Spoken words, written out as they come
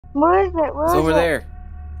Where is it? Where It's is over it? there.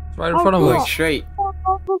 It's right in front of Going us. straight. Let's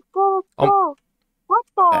go. What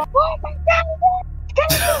the? Okay. Oh my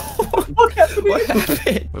god! What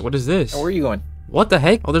happened? Wait, what is this? Where are you going? What the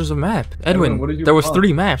heck? Oh, there's a map. Edwin, what did you there was want?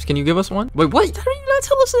 3 maps. Can you give us one? Wait, what? How did you not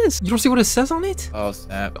tell us this? You don't see what it says on it? Oh,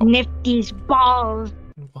 snap. Nifty's balls.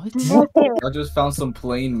 What? I just found some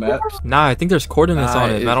plain maps. Nah, I think there's coordinates Nah, on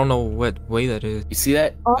it. it- I don't know what way that is. You see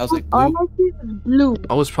that? I was like, All blue. I see is blue.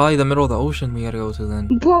 Oh, it's probably the middle of the ocean we gotta go to then.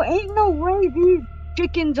 Bro, ain't no way these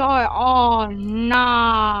chickens are. Oh,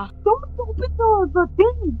 nah. Don't open the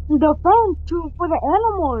thing, the fence for the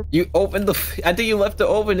animals. You opened the. I think you left it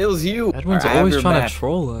open. It was you. Edwin's Alright, I have always your trying map. to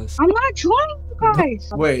troll us. I'm not trying, you guys.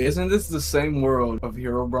 Wait, isn't this the same world of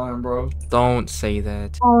Herobrine, bro? Don't say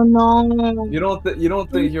that. Oh no. You don't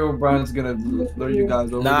think Herobrine's gonna lure you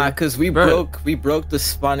guys over? Nah, there? cause we Bro. broke the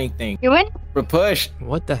spawning thing. You in? We're pushed.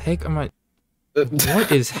 What the heck am I? What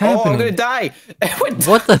What is Oh, I'm happening? gonna die.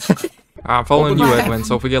 What the? I'm following you, What? Edwin.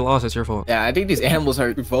 So if we get lost, it's your fault. Yeah, I think these animals are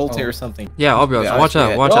revolting or something. Yeah, I'll be honest. Yeah, Watch out.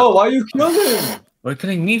 yeah. Watch No, out. why you killing him? What are you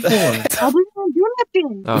killing me for? I didn't even do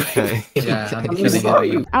nothing. Okay. Yeah, I'm I'm killing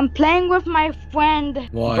sorry. you. I'm playing with my friend.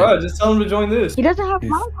 Why? Bro, just tell him to join this. He doesn't have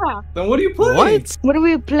Yes. Minecraft. Then what do you play? What? What do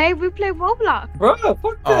we play? We play Roblox. Bro, fuck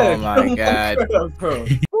Oh that. my God. Bro.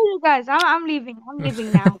 Hey, you guys, I'm leaving. I'm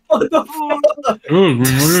leaving now. What the fuck?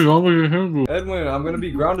 Why? Edwin, I'm gonna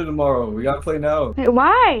be grounded tomorrow. We gotta play now. Hey,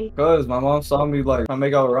 why? Cause my mom saw me like trying to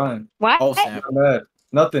make out with Ryan. Why? Oh, She snap. got mad.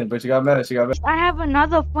 Nothing, but she got mad. She got mad. I have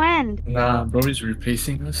another friend. Nah, bro is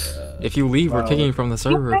replacing us. If you leave, we're Wow. kicking you from the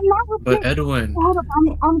server. I'm not with But him. Edwin, Hold up,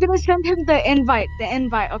 I'm gonna send him the invite,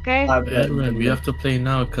 okay? I bet. Edwin, we have to play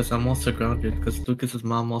now because I'm also grounded. Because Lucas's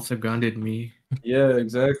mom also grounded me. Yeah,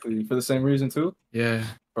 exactly. For the same reason too. Yeah.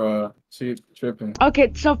 Bruh, she tripping. Okay,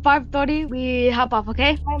 so 5:30, we hop off,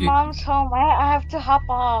 okay? My mom's home. I have to hop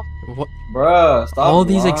off. What? Bruh, stop. All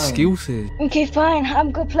these lying. excuses. Okay, fine.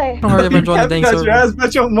 I'm good play. Don't hurry up and join the dang Got your server. ass,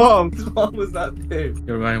 bet your mom. Mom was not there.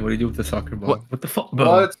 Yo, Ryan, what do you do with the soccer ball? What the fuck, bro?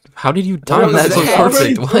 What? How did you time Bro, that so they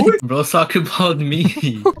already perfect? do What? it? Bro, soccer balled me.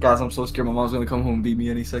 Guys, I'm so scared. My mom's gonna come home and beat me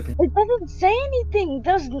any second. It doesn't say anything.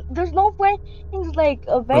 There's no way things like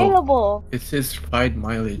available. It says ride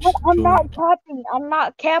mileage. But I'm Join. not capping. I'm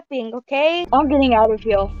not capping, okay? I'm getting out of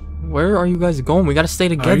here. Where are you guys going? We gotta stay Are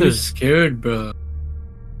together. you scared, bro?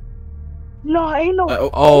 No, ain't no.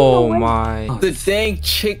 Oh way. my. The dang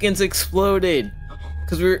chickens exploded.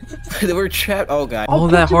 Cause they were trapped. Oh God. All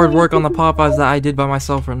that hard work on the Popeyes that I did by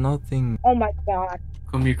myself for nothing. Oh my god.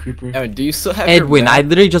 Come here, creeper. Edwin, do you still have Edwin, your I map?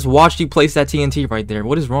 literally just watched you place that TNT right there.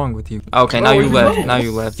 What is wrong with you? Okay, now Bro, you you left. know. Now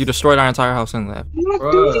you left. You destroyed our entire house and left. I'm not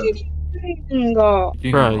Bruh. doing anything.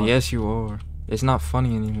 Bro, yes you are. It's not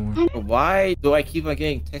funny anymore. Why do I keep on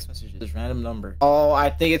getting text messages? This random number. Oh, I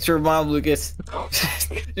think it's your mom, Lucas.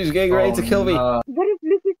 She's getting ready to kill me. Nah. What if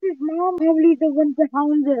Lucas's mom probably the one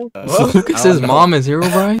behind this? So What? Lucas's I don't know. mom is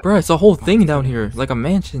Herobrine? Bro, it's a whole thing down here. Like a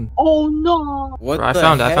mansion. Oh no. What Bro, I the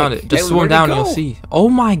found it. I heck? found it. Just Edwin, swim where'd down you and you'll go? see. Oh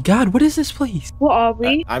my god, what is this place? What are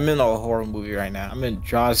we? I'm in a horror movie right now. I'm in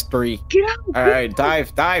Jaws 3. Get out. Alright,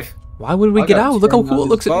 dive. Why would we I get got out? Look how turned cool it on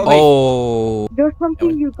looks. this boat. Oh. There's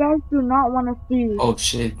something you guys do not want to see. Oh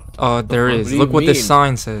shit. There What is. do you Look what this mean?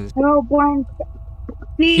 sign says. Hello, blind.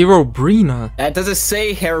 See? Herobrina. That doesn't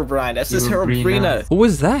say Herobrine. That says Herobrina. Herobrina. Who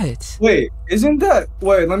is that? Wait, isn't that?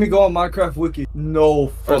 Wait, let me go on Minecraft Wiki. No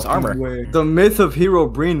Where's fucking armor? way. The myth of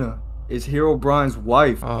Herobrina is Herobrine's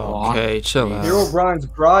wife. Oh, okay, chill out. Herobrine's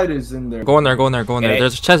bride is in there. Go in there, go in there, go in there. Hey.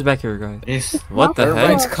 There's a chest back here, guys. This. What the heck?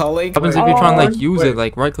 Herobrine's culling. What happens if you try and like use Wait. it,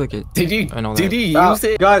 like right click it? Did you I know did that. you Ah, use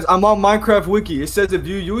it? guys, I'm on Minecraft Wiki. It says if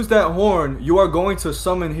you use that horn, you are going to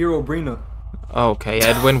summon Herobrina. Okay,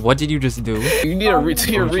 Edwin, what did you just do? You need to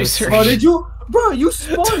do your Oh, just- research. Oh, did you? Bro, you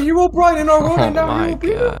spawned Herobrine in our Oh running down my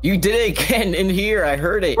Herobrina. god. You did it again in here. I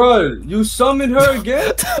heard it. Bro, you summoned her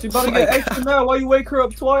again? She about to Oh my get extra mad. Why you wake her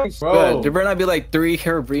up twice? Bro, Bro, there better not be like 3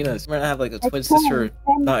 Herobrinas. We're gonna have like a twin sister.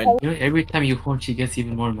 or nothing. You know, every time you horn, she gets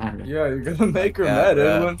even more mad. yeah, you're gonna make her Yeah, mad, yeah.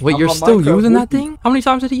 Edwin. Wait, I'm you're on still Minecraft using that Wiki. thing? How many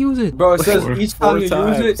times did he use it? Bro, it says Four- each time you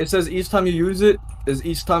times. use it, it says each time you use it is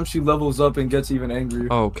each time she levels up and gets even angrier.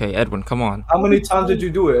 Okay, Edwin, come on. How many times did you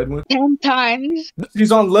do it, Edwin? 10 times.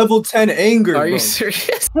 She's on level 10 anger. Are bro. you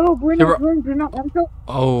serious? Hello, Bruno's Hero- room. Do not enter.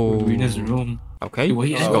 Oh. Rena's room. Okay,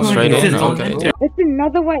 Wait, just oh, go no, straight this in. is Okay. not- It's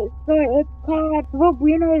another way. So it's called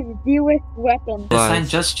Herobrina's newest weapon. The sign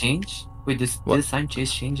Lies. just changed? Wait, this sign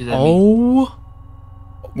just changed? Is that me? Oh.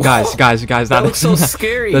 Guys, That that looks so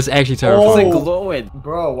scary. That's actually It's terrifying. like glowing.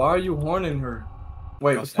 Bro, why are you horning her?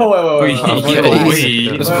 Wait, Oh, wait.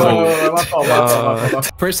 Just My fault, my fault.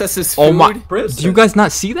 Princess's Oh food. my- Princess. Do you guys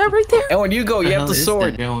not see that right there? And when you go, you have the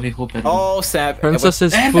sword. I only hope that Oh, sap.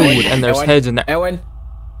 Princess's Edwin. food, and there's Edwin. heads in there. Edwin.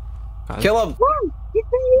 Kill him.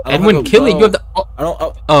 I don't Edwin, have a kill it. bow. You have the. I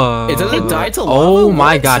don't. It doesn't die to lava. Oh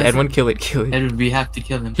my What? god, Edwin, kill it, kill it. Edwin, we have to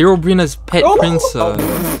kill him. Herobrina's pet princess.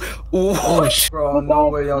 What? Bro, no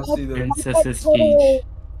way y'all see this. Princess's cage.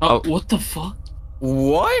 Oh. What the fuck?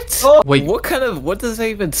 What? Wait. What kind of? What does that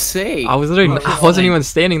even say? I wasn't even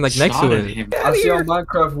standing like next to it. I see on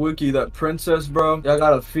Minecraft Wiki that princess, bro. Y'all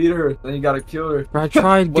gotta feed her, then you gotta kill her. Bro, I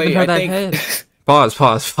tried giving her that head. Pause.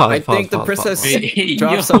 I think the princess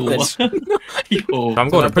dropped something. Yo. I'm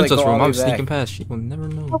going to princess go all room. the I'm way back. sneaking past. She will never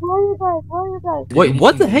know. Where are you guys? Where are you guys? Wait,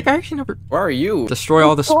 what the heck? I actually never Where are you? destroy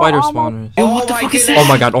all the spider spawners. Oh what the my fuck is goodness. that?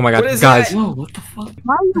 Oh my god, What is guys, that? Yo, what the fuck?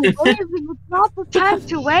 Why are you waving? It's not the time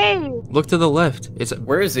to wave. look to the left. It's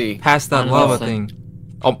Where is he? past that On the lava left side. thing.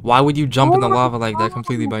 Oh, why would you jump in the lava like that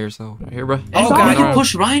completely by yourself? Right here, bro. Oh, Edwin, God. what did you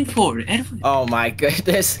push Ryan for? Edwin. Oh my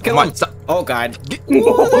goodness. Kill my- him. Oh god.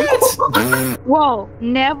 What? Whoa,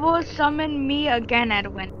 never summon me again,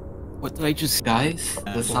 Edwin. What did I just? Guys,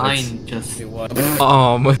 the What? sign just... Wait, what?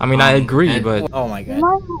 I mean, I agree, but Oh my god.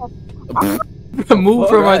 move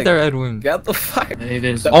from right Alright. there, Edwin. Get out the fire. Hey,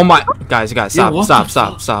 there's... Oh my, guys, Yeah, stop. what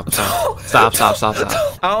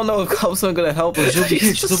I don't know if Cobson gonna help us. She's over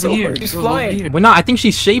here, she's over here. She's She's over flying. here. Wait, no, I think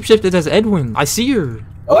she's shapeshifted as Edwin. I see her.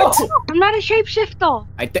 What? I'm not a shapeshifter.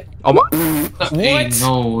 I think. Oh my. Hey, What?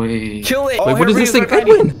 no way. Kill it. Wait, what is this thing,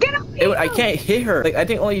 Herobrinas, Edwin? I can't hit her. Like I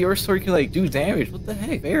think only your sword can like do damage. What the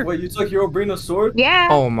heck? There. Wait, you took Herobrina's sword? Yeah.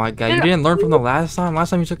 Oh my god, you didn't learn from the last time.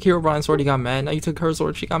 Last time you took Herobrine's sword, he got mad. Now you took her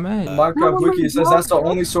sword, she got mad. Minecraft Wiki says that's the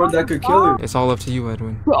only sword that could kill her. It's all up to you,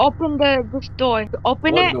 Edwin. To open this door. To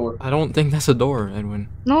open What it. door? I don't think that's a door, Edwin.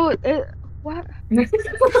 No, what?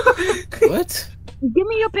 What? Give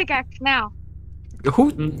me your pickaxe now. Who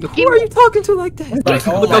are you talking to like that? Like,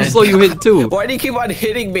 oh Look how my- slow you hit too. Why do you keep on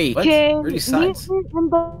hitting me? What? Okay, Where are these leave signs? me in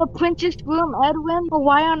the princess room, Edwin.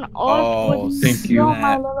 Why on earth Oh, would thank you. steal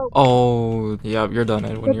my little Oh, yeah, you're done,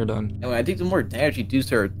 Edwin. You're done. Anyway, I think the more damage you do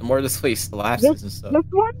to her, the more this place collapses and stuff. this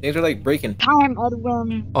one? Things are like breaking. Time,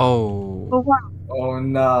 Edwin. Oh, For what? Oh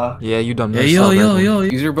nah. yeah, you done Hey, messed yo, up, yo, Edwin. yo.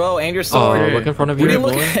 Use your bow and your Oh, sword. look in front of What are you, you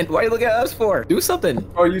looking at? Why are you looking at us for? Do something.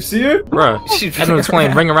 Oh, you see her? bruh. She's Edwin's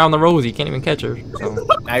playing Ring Around the Rosie. You can't even catch her. So.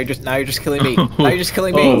 Now you're just killing me. Now you're just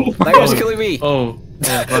killing me. Now you're just killing me. Oh,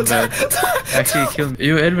 yeah, my bad. Actually, kill me.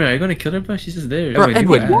 Yo, Edwin, are you gonna kill her, bro? She's just there. Bro,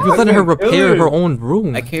 Edwin, you're letting her repair Edwin. her own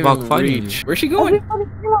room I can't while even fighting reach. you. Where's she going? Everybody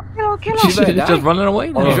kill her. She's She's gonna die. just running away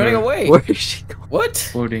now. She's running away. Where is she going? What?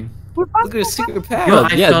 Floating. Look at the secret path. Yo, Bro,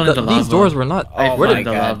 I yeah, fell into these lava. doors were not. Oh where my did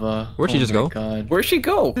the God. lava. Where'd she just my go? God. Where'd she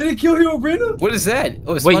go? Did he kill Herobrina? What is that?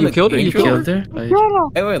 Oh, it's Wait, fun you to killed her? range You You killed killed her?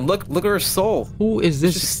 Like, Anyway, look at her soul. Who is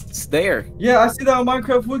It's this? just there. Yeah, I see that on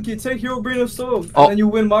Minecraft Wiki. Take Herobrina's sword, Oh. and then you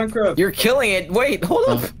win Minecraft. You're killing it. Wait, hold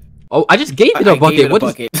up. Oh, I just gave it I a bucket. gave it a What is?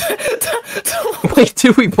 bucket. Wait,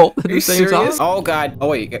 did we both at Are the you same serious? time? Oh god. Oh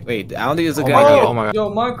wait. I don't think it's a Oh good my idea. god. Oh my god. Yo,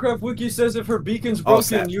 Minecraft Wiki says if her beacon's Oh, broken,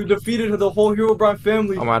 snap. you defeated the whole Herobrine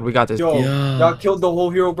family. Oh my god, we got this. Yo, Yeah. y'all killed the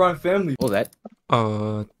whole Herobrine family. What was that?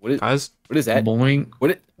 Uh, What is? guys. What is that? boing.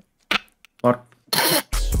 What it? What?